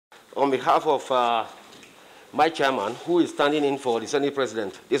on behalf of my chairman, who is standing in for the Senate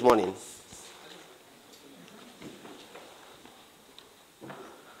President this morning,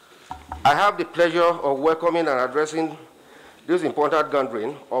 I have the pleasure of welcoming and addressing this important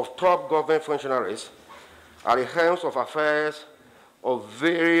gathering of top government functionaries at the helms of affairs of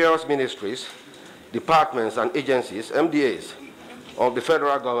various ministries, departments, and agencies, MDAs, of the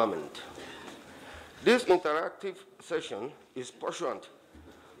federal government. This interactive session is pursuant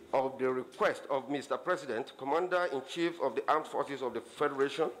of the request of Mr. President, Commander-in-Chief of the Armed Forces of the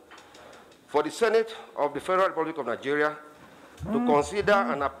Federation, for the Senate of the Federal Republic of Nigeria to consider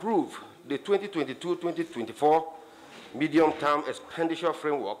and approve the 2022-2024 Medium-Term Expenditure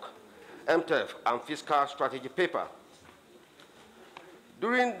Framework, MTEF, and Fiscal Strategy Paper.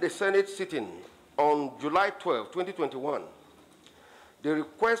 During the Senate sitting on July 12, 2021, the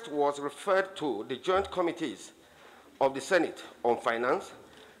request was referred to the joint committees of the Senate on Finance,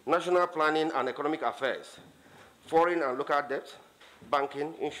 National Planning and Economic Affairs, Foreign and Local Debt,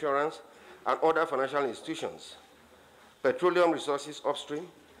 Banking, Insurance, and other financial institutions, Petroleum Resources Upstream,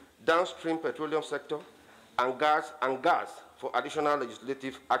 Downstream Petroleum Sector, and gas for additional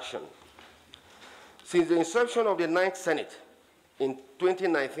legislative action. Since the inception of the 9th Senate in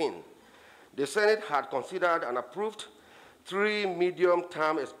 2019, the Senate had considered and approved 3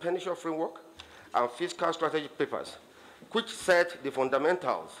 medium-term expenditure framework and fiscal strategy papers, which set the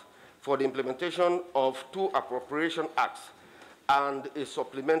fundamentals for the implementation of 2 appropriation acts and a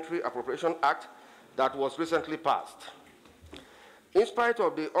supplementary appropriation act that was recently passed. In spite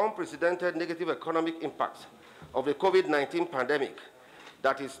of the unprecedented negative economic impacts of the COVID-19 pandemic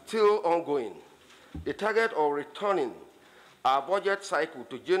that is still ongoing, the target of returning our budget cycle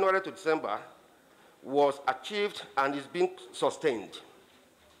to January to December was achieved and is being sustained.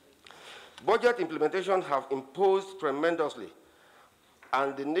 Budget implementation have imposed tremendously,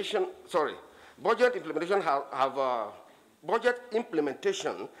 and the nation, budget implementation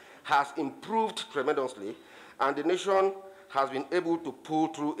has improved tremendously, and the nation has been able to pull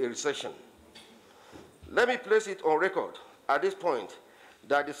through a recession. Let me place it on record at this point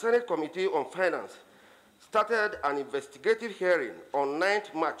that the Senate Committee on Finance started an investigative hearing on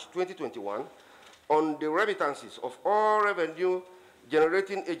 9th March 2021 on the remittances of all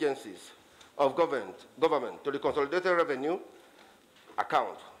revenue-generating agencies of government to the Consolidated Revenue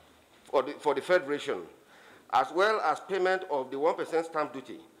Account for the Federation, as well as payment of the 1% stamp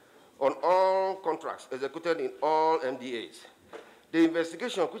duty on all contracts executed in all MDAs. The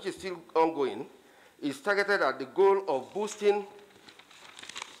investigation, which is still ongoing, is targeted at the goal of boosting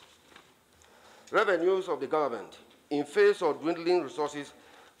revenues of the government in face of dwindling resources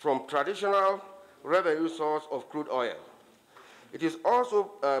from traditional revenue source of crude oil. It is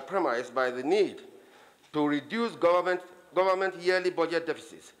also premised by the need to reduce government yearly budget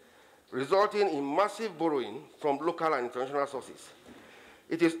deficits, resulting in massive borrowing from local and international sources.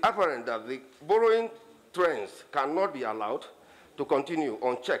 It is apparent that the borrowing trends cannot be allowed to continue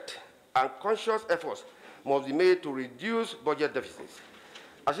unchecked, and conscious efforts must be made to reduce budget deficits.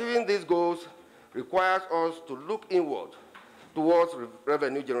 Achieving these goals requires us to look inward towards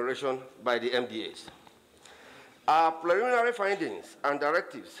revenue generation by the MDAs. Our preliminary findings and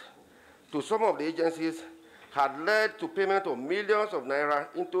directives to some of the agencies had led to payment of millions of naira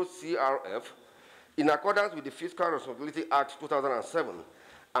into CRF in accordance with the Fiscal Responsibility Act 2007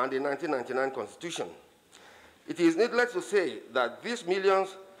 and the 1999 Constitution. It is needless to say that these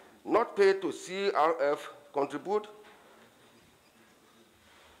millions not paid to CRF contribute.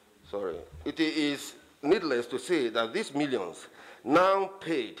 It is needless to say that these millions now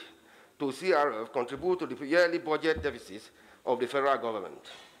paid to CRF contribute to the yearly budget deficits of the federal government.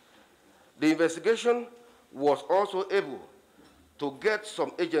 The investigation was also able to get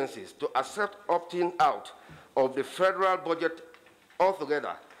some agencies to accept opting out of the federal budget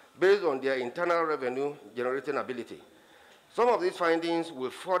altogether based on their internal revenue generating ability. Some of these findings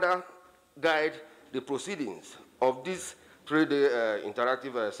will further guide the proceedings of this 3-day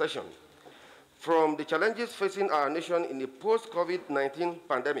interactive session. From the challenges facing our nation in the post-COVID-19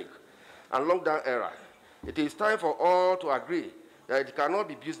 pandemic and lockdown era, it is time for all to agree that it cannot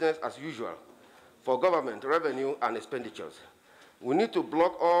be business as usual for government revenue and expenditures. We need to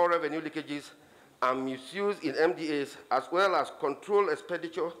block all revenue leakages and misuse in MDAs, as well as control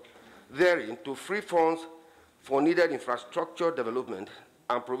expenditure therein to free funds for needed infrastructure development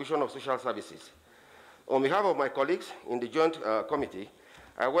and provision of social services. On behalf of my colleagues in the Joint Committee,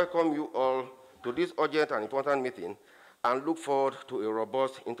 I welcome you all to this urgent and important meeting and look forward to a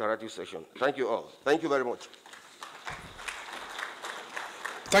robust interactive session. Thank you all. Thank you very much.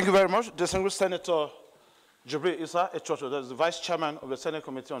 Thank you very much, Distinguished Senator Jibrin Isah Jibrin, that is the Vice Chairman of the Senate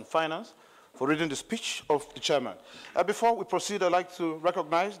Committee on Finance, for reading the speech of the Chairman. Before we proceed, I'd like to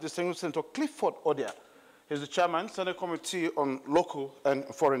recognize distinguished Senator Clifford Odia. He's the Chairman, Senate Committee on Local and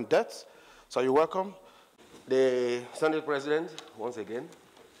Foreign Debts. So you're welcome. The Senate President, once again,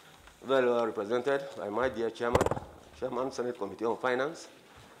 very well represented by my dear Chairman, Senate Committee on Finance,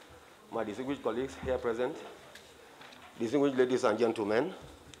 my distinguished colleagues here present, distinguished ladies and gentlemen.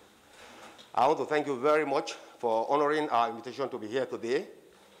 I want to thank you very much for honoring our invitation to be here today.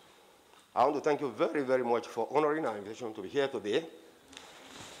 I want to thank you very, very much for honoring our invitation to be here today.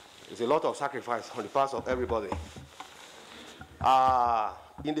 It's a lot of sacrifice on the part of everybody.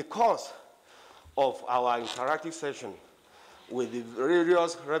 In the course of our interactive session with the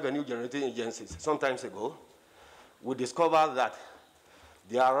various revenue-generating agencies some time ago, we discovered that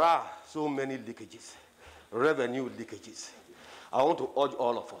there are so many leakages, revenue leakages. I want to urge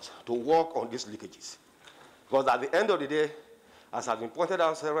all of us to work on these leakages. Because at the end of the day, as has been pointed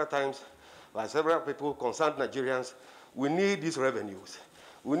out several times by several people concerned Nigerians, we need these revenues.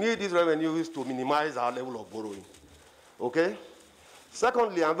 We need these revenues to minimize our level of borrowing. Okay?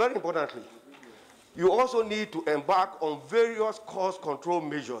 Secondly, and very importantly, you also need to embark on various cost control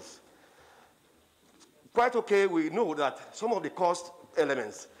measures. Quite okay, we know that some of the cost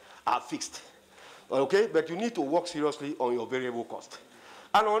elements are fixed. Okay, but you need to work seriously on your variable cost.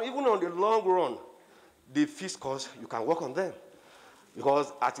 And even on the long run, the fixed costs, you can work on them.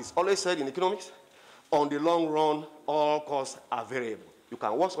 Because as is always said in economics, on the long run, all costs are variable. You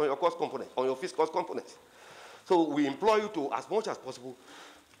can work on your cost component, on your fixed cost components. So we implore you to, as much as possible,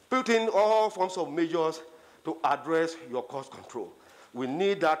 put in all forms of measures to address your cost control. We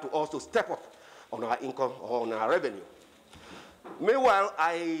need that to also step up on our income or on our revenue. Meanwhile,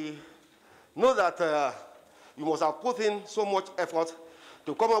 I know that you must have put in so much effort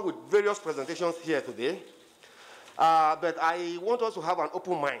to come up with various presentations here today. But I want us to have an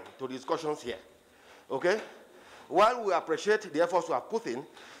open mind to discussions here. Okay? While we appreciate the efforts you have put in,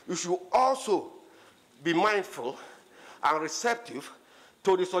 you should also be mindful and receptive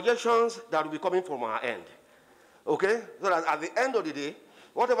to the suggestions that will be coming from our end. Okay? So that at the end of the day,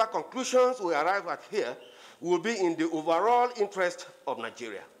 whatever conclusions we arrive at here will be in the overall interest of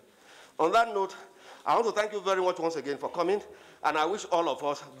Nigeria. On that note, I want to thank you very much once again for coming, and I wish all of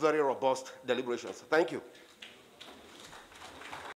us very robust deliberations. Thank you.